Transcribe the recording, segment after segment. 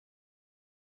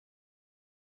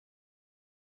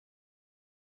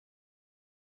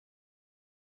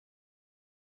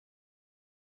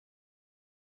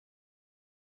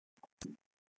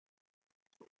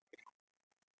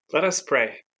Let us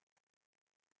pray.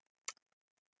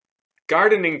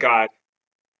 Gardening God,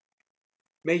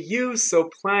 may you so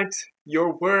plant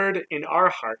your word in our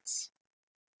hearts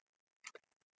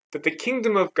that the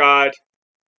kingdom of God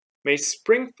may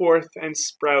spring forth and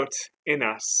sprout in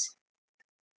us,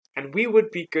 and we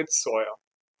would be good soil.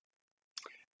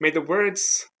 May the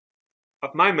words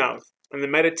of my mouth and the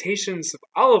meditations of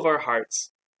all of our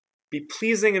hearts be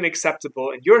pleasing and acceptable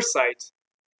in your sight,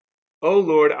 O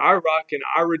Lord, our rock and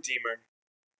our Redeemer.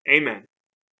 Amen.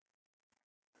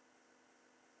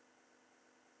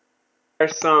 There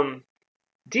are some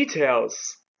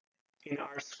details in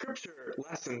our scripture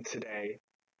lesson today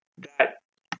that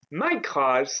might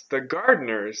cause the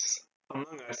gardeners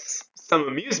among us some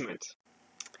amusement.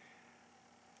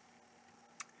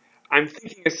 I'm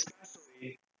thinking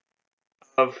especially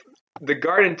of the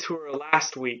garden tour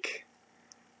last week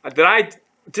that I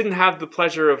didn't have the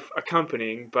pleasure of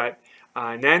accompanying, but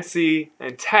Nancy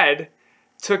and Ted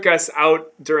took us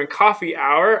out during coffee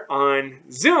hour on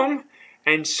Zoom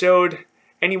and showed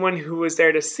anyone who was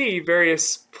there to see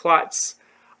various plots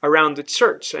around the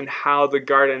church and how the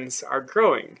gardens are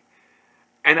growing.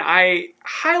 And I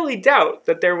highly doubt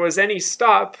that there was any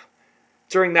stop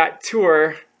during that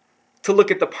tour to look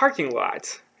at the parking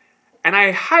lot. And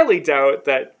I highly doubt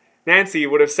that Nancy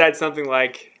would have said something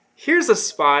like, here's a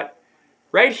spot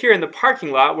right here in the parking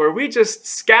lot where we just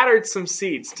scattered some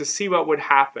seeds to see what would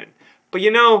happen. But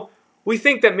we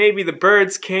think that maybe the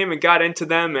birds came and got into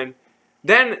them, and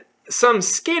then some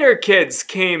skater kids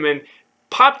came and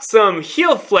popped some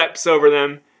heel flips over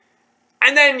them.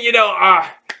 And then,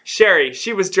 Sherry,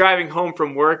 she was driving home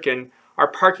from work and our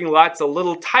parking lot's a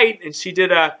little tight and she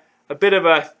did a bit of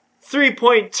a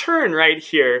 3-point turn right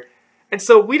here. And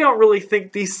so we don't really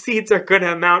think these seeds are going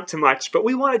to amount to much, but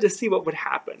we wanted to see what would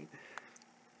happen.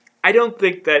 I don't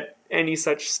think that any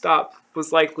such stop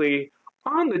was likely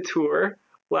on the tour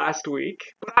last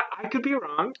week, but I could be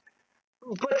wrong.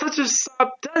 But such a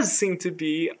stop does seem to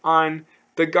be on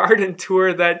the garden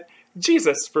tour that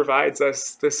Jesus provides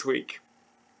us this week.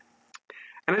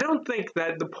 And I don't think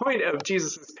that the point of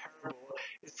Jesus' parable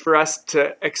is for us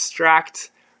to extract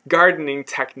gardening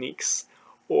techniques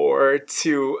or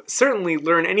to certainly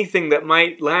learn anything that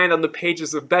might land on the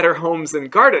pages of Better Homes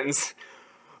and Gardens.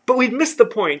 But we'd miss the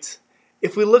point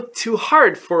if we look too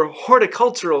hard for a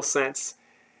horticultural sense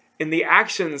in the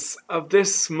actions of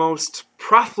this most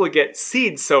profligate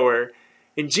seed sower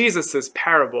in Jesus'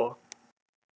 parable.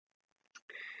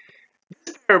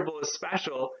 This parable is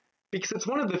special because it's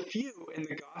one of the few in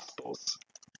the Gospels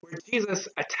where Jesus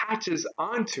attaches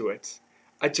onto it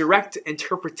a direct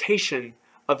interpretation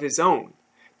of his own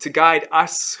to guide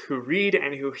us who read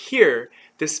and who hear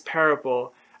this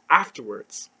parable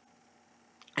afterwards.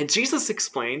 And Jesus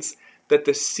explains that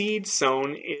the seed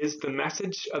sown is the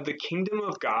message of the kingdom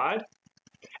of God,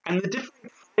 and the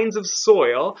different kinds of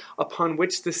soil upon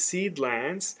which the seed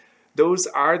lands, those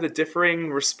are the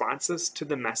differing responses to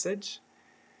the message.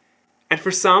 And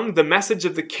for some, the message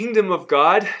of the kingdom of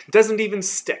God doesn't even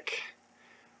stick.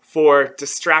 For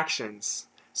distractions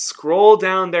scroll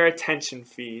down their attention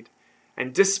feed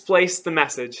and displace the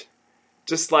message,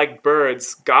 just like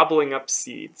birds gobbling up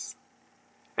seeds.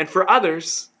 And for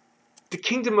others, the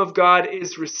kingdom of God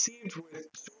is received with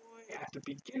joy at the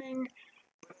beginning,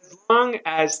 but as long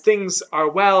as things are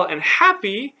well and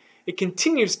happy, it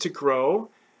continues to grow,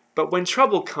 but when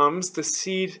trouble comes, the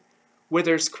seed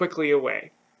withers quickly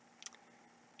away.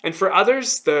 And for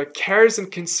others, the cares and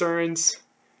concerns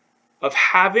of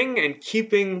having and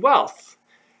keeping wealth,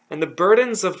 and the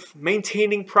burdens of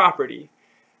maintaining property,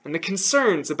 and the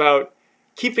concerns about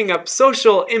keeping up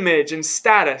social image and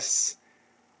status,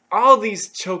 all these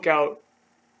choke out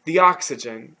the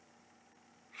oxygen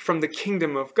from the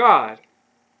kingdom of God.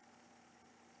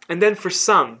 And then for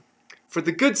some, for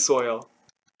the good soil,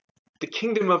 the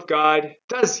kingdom of God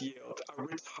does yield a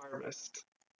rich harvest.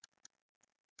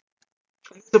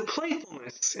 And there's a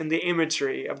playfulness in the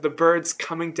imagery of the birds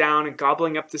coming down and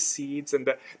gobbling up the seeds and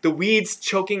the weeds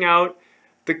choking out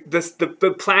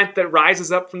the plant that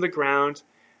rises up from the ground.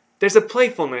 There's a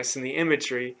playfulness in the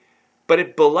imagery, but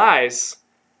it belies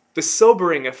the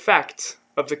sobering effect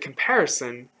of the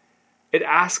comparison it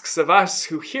asks of us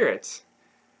who hear it.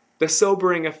 The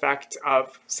sobering effect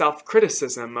of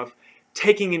self-criticism, of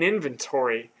taking an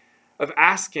inventory, of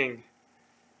asking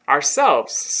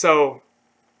ourselves, so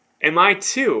am I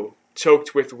too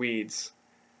choked with weeds?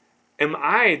 Am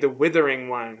I the withering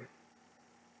one?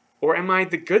 Or am I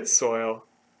the good soil?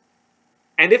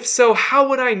 And if so, how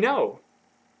would I know?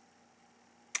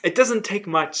 It doesn't take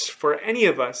much for any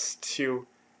of us to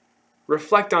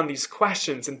reflect on these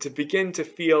questions and to begin to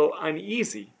feel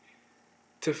uneasy.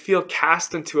 to feel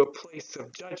cast into a place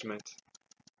of judgment.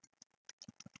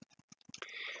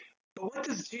 But what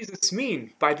does Jesus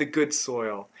mean by the good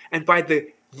soil and by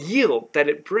the yield that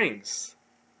it brings?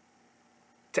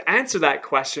 To answer that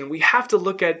question, we have to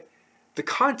look at the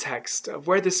context of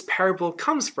where this parable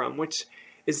comes from, which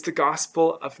is the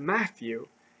Gospel of Matthew.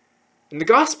 And the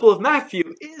Gospel of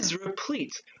Matthew is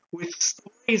replete with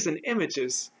stories and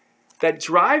images that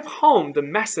drive home the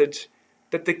message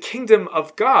that the kingdom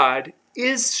of God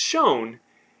is shown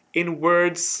in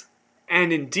words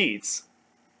and in deeds.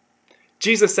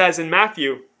 Jesus says in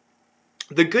Matthew,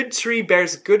 "The good tree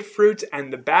bears good fruit,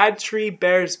 and the bad tree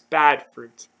bears bad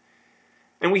fruit."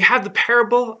 And we have the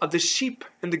parable of the sheep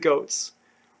and the goats,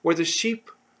 where the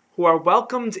sheep who are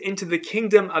welcomed into the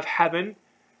kingdom of heaven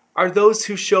are those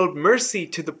who showed mercy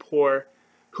to the poor,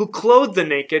 who clothed the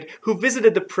naked, who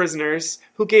visited the prisoners,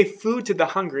 who gave food to the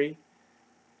hungry,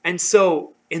 and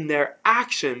so in their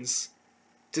actions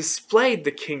displayed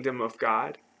the kingdom of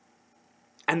God.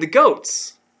 And the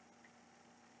goats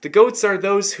are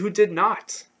those who did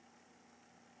not.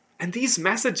 And these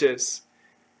messages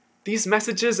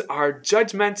are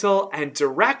judgmental and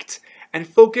direct and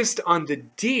focused on the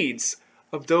deeds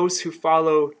of those who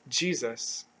follow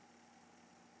Jesus.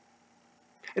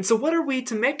 And so what are we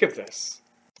to make of this?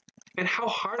 And how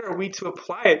hard are we to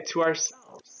apply it to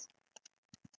ourselves?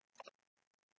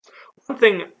 One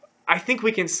thing I think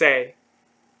we can say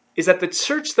is that the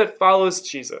church that follows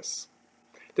Jesus,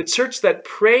 the church that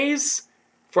prays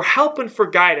for help and for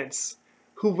guidance,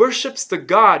 who worships the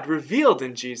God revealed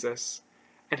in Jesus,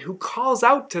 and who calls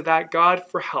out to that God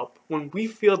for help when we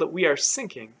feel that we are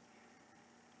sinking.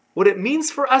 What it means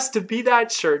for us to be that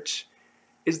church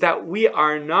is that we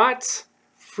are not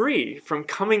free from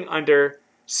coming under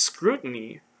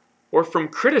scrutiny or from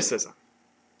criticism.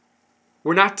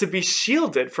 We're not to be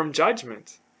shielded from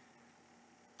judgment.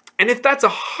 And if that's a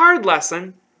hard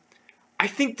lesson, I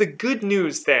think the good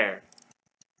news there,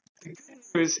 the good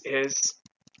news is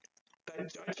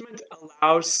that judgment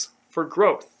allows for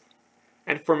growth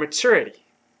and for maturity.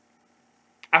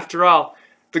 After all,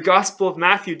 the Gospel of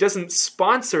Matthew doesn't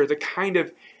sponsor the kind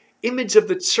of image of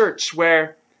the church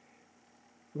where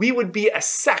we would be a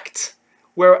sect,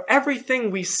 where everything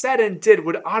we said and did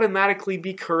would automatically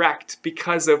be correct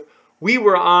because of we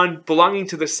were belonging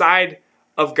to the side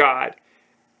of God.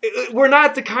 We're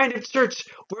not the kind of church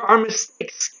where our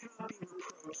mistakes cannot be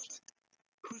reproached,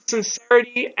 whose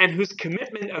sincerity and whose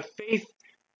commitment of faith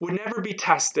would never be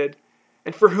tested,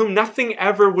 and for whom nothing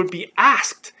ever would be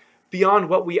asked beyond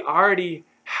what we already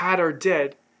had or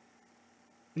did.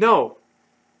 No,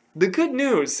 the good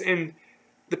news in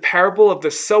the parable of the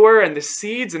sower and the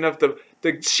seeds and of the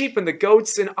sheep and the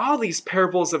goats and all these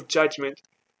parables of judgment,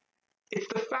 it's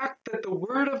the fact that the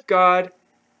Word of God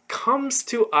comes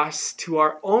to us, to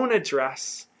our own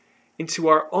address, into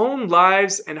our own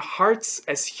lives and hearts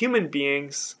as human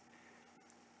beings,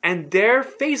 and there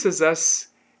faces us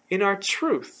in our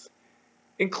truth,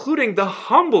 including the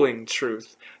humbling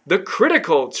truth, the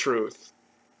critical truth,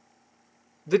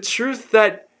 the truth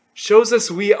that shows us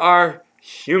we are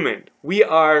human, we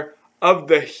are of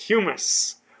the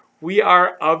humus, we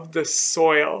are of the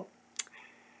soil.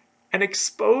 And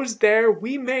exposed there,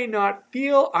 we may not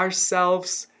feel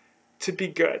ourselves to be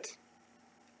good.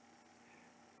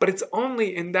 But it's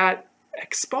only in that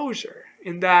exposure,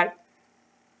 in that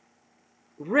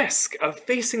risk of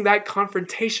facing that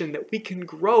confrontation that we can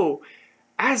grow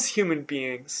as human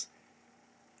beings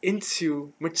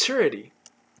into maturity.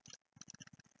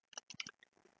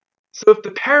 So if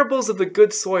the parables of the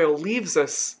good soil leaves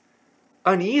us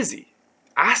uneasy,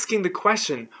 asking the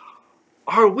question,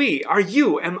 are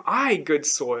you, am I good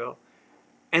soil?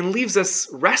 And leaves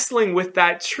us wrestling with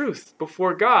that truth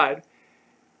before God,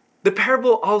 the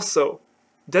parable also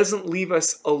doesn't leave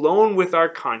us alone with our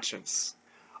conscience,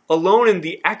 alone in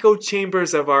the echo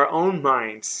chambers of our own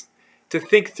minds to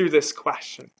think through this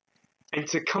question and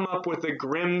to come up with a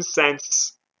grim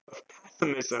sense of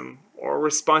pessimism or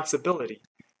responsibility.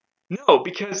 No,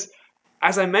 because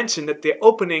as I mentioned at the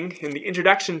opening in the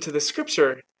introduction to the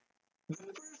scripture, the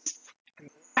first and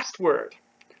the last word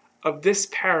of this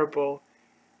parable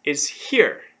is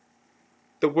here.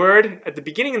 The word at the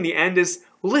beginning and the end is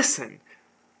listen.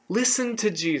 Listen to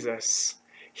Jesus.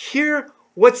 Hear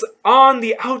what's on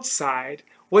the outside,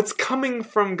 what's coming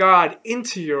from God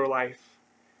into your life.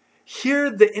 Hear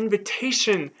the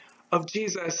invitation of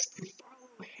Jesus to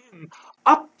follow him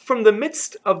up from the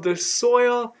midst of the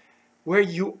soil where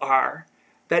you are,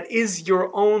 that is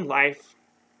your own life.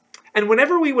 And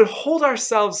whenever we would hold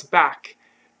ourselves back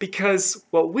because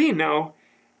what we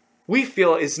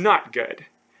feel is not good,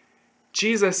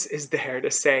 Jesus is there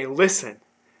to say, listen,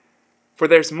 For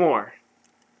there's more.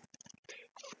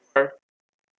 For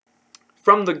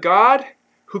from the God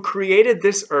who created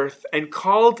this earth and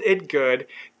called it good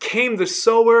came the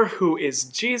sower, who is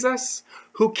Jesus,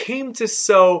 who came to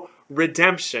sow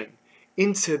redemption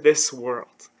into this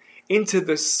world, into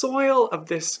the soil of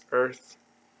this earth.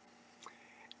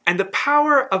 And the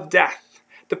power of death,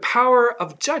 the power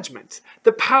of judgment,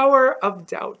 the power of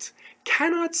doubt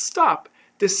cannot stop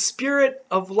the spirit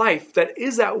of life that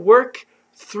is at work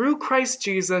through Christ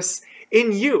Jesus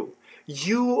in you.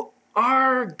 You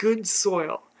are good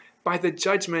soil by the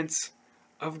judgment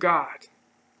of God.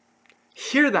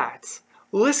 Hear that.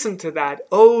 Listen to that,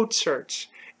 O church,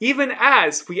 even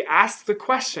as we ask the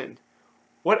question,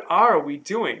 what are we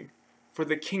doing for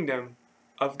the kingdom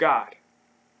of God?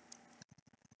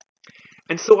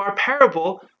 And so our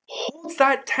parable holds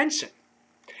that tension.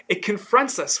 It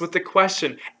confronts us with the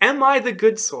question, am I the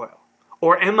good soil?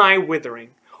 Or am I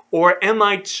withering? Or am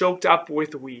I choked up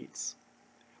with weeds?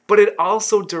 But it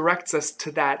also directs us to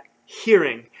that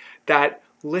hearing, that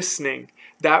listening,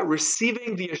 that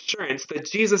receiving the assurance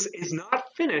that Jesus is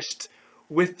not finished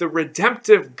with the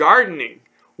redemptive gardening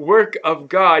work of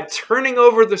God turning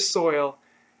over the soil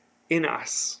in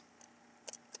us.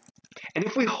 And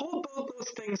if we hold both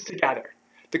those things together,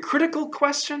 the critical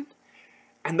question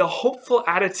and the hopeful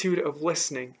attitude of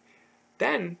listening,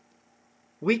 then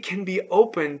we can be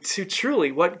open to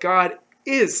truly what God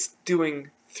is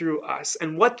doing through us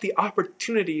and what the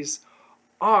opportunities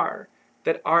are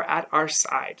that are at our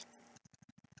side.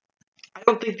 I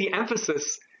don't think the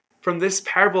emphasis from this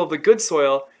parable of the good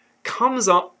soil comes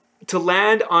up to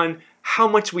land on how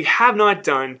much we have not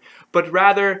done, but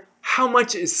rather how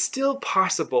much is still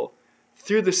possible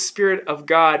through the Spirit of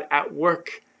God at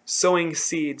work sowing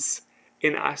seeds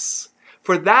in us.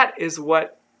 For that is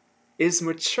what is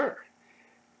mature,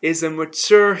 is a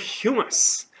mature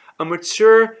humus, a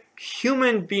mature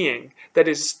human being that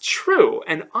is true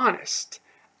and honest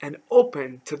and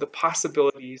open to the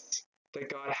possibilities that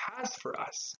God has for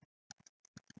us.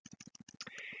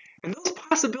 And those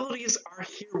possibilities are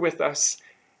here with us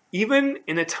even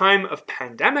in a time of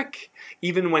pandemic,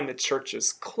 even when the church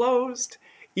is closed,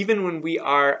 even when we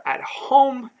are at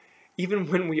home, even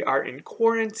when we are in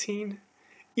quarantine,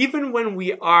 even when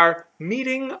we are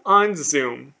meeting on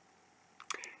Zoom.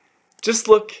 Just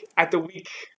look at the week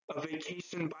of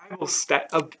Vacation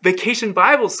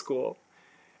Bible School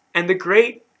and the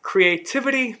great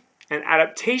creativity and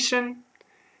adaptation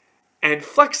and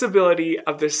flexibility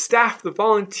of the staff, the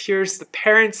volunteers, the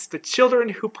parents, the children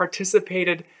who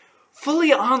participated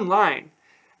fully online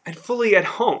and fully at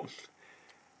home.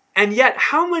 And yet,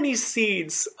 how many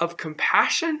seeds of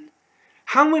compassion,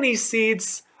 how many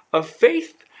seeds of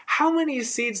faith, how many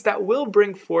seeds that will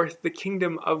bring forth the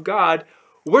kingdom of God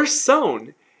were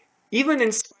sown, even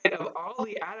in spite of all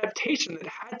the adaptation that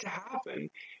had to happen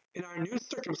in our new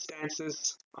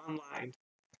circumstances online.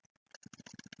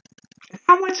 And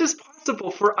how much is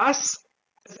possible for us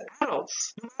as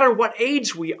adults, no matter what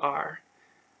age we are?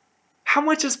 How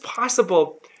much is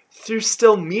possible through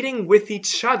still meeting with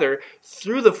each other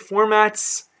through the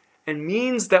formats and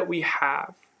means that we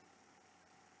have?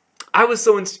 I was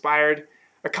so inspired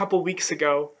a couple weeks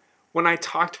ago when I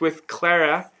talked with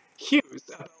Clara Hughes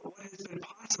about what has been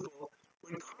possible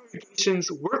when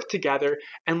congregations work together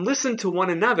and listen to one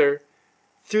another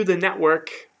through the network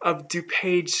of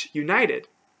DuPage United.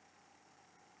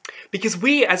 Because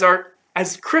we,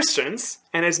 as Christians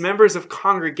and as members of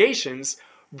congregations,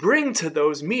 bring to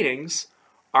those meetings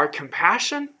our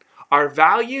compassion, our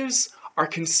values, our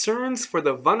concerns for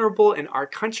the vulnerable in our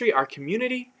country, our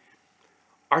community,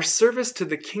 our service to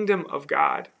the kingdom of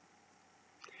God.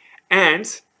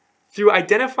 And through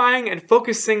identifying and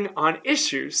focusing on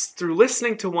issues, through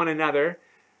listening to one another,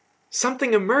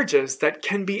 something emerges that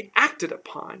can be acted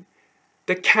upon,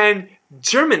 that can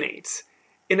germinate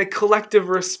in a collective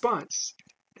response.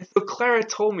 And so Clara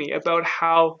told me about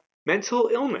how mental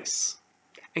illness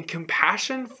and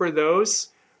compassion for those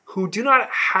who do not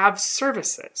have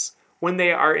services when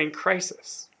they are in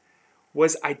crisis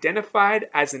was identified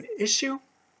as an issue.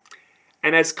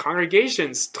 And as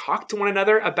congregations talked to one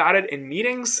another about it in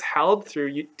meetings held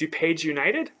through DuPage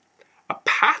United, a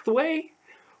pathway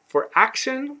for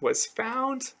action was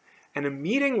found, and a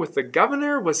meeting with the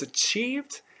governor was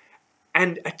achieved,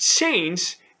 and a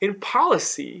change in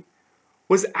policy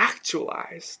was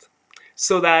actualized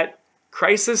so that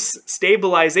crisis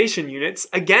stabilization units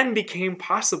again became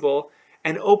possible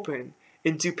and open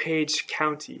in DuPage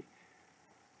County.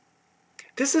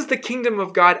 This is the kingdom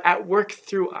of God at work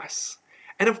through us.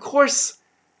 And of course,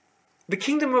 the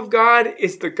kingdom of God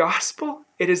is the gospel.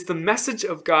 It is the message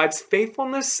of God's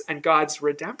faithfulness and God's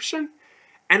redemption.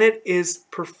 and it is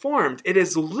performed, it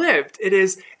is lived, it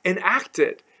is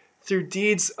enacted through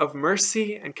deeds of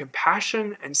mercy and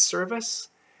compassion and service.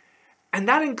 And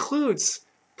that includes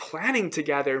planning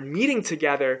together, meeting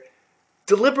together,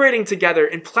 deliberating together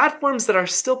in platforms that are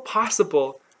still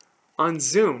possible on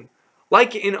Zoom,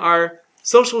 like in our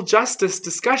social justice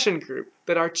discussion group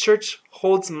that our church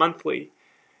holds monthly,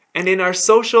 and in our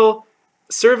social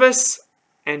service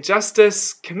and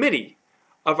justice committee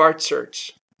of our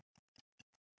church.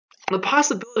 The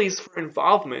possibilities for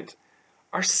involvement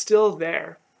are still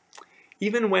there.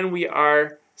 Even when we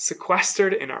are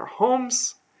sequestered in our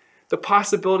homes, the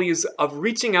possibilities of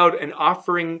reaching out and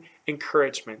offering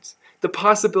encouragement, the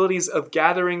possibilities of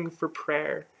gathering for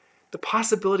prayer, the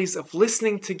possibilities of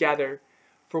listening together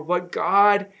for what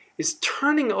God is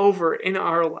turning over in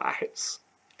our lives,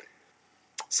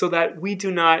 so that we do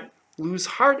not lose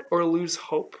heart or lose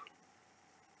hope.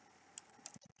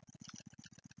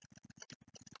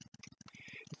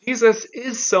 Jesus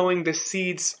is sowing the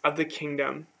seeds of the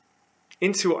kingdom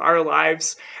into our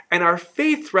lives, and our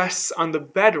faith rests on the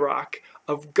bedrock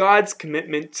of God's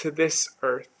commitment to this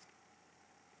earth.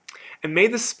 And may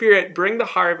the Spirit bring the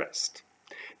harvest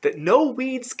that no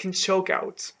weeds can choke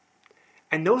out,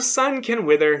 and no sun can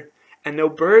wither, and no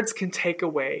birds can take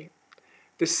away.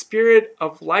 The Spirit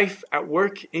of life at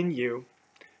work in you,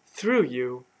 through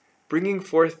you, bringing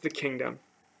forth the kingdom.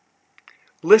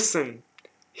 Listen,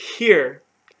 hear,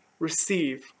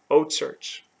 receive, O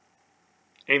church.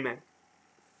 Amen.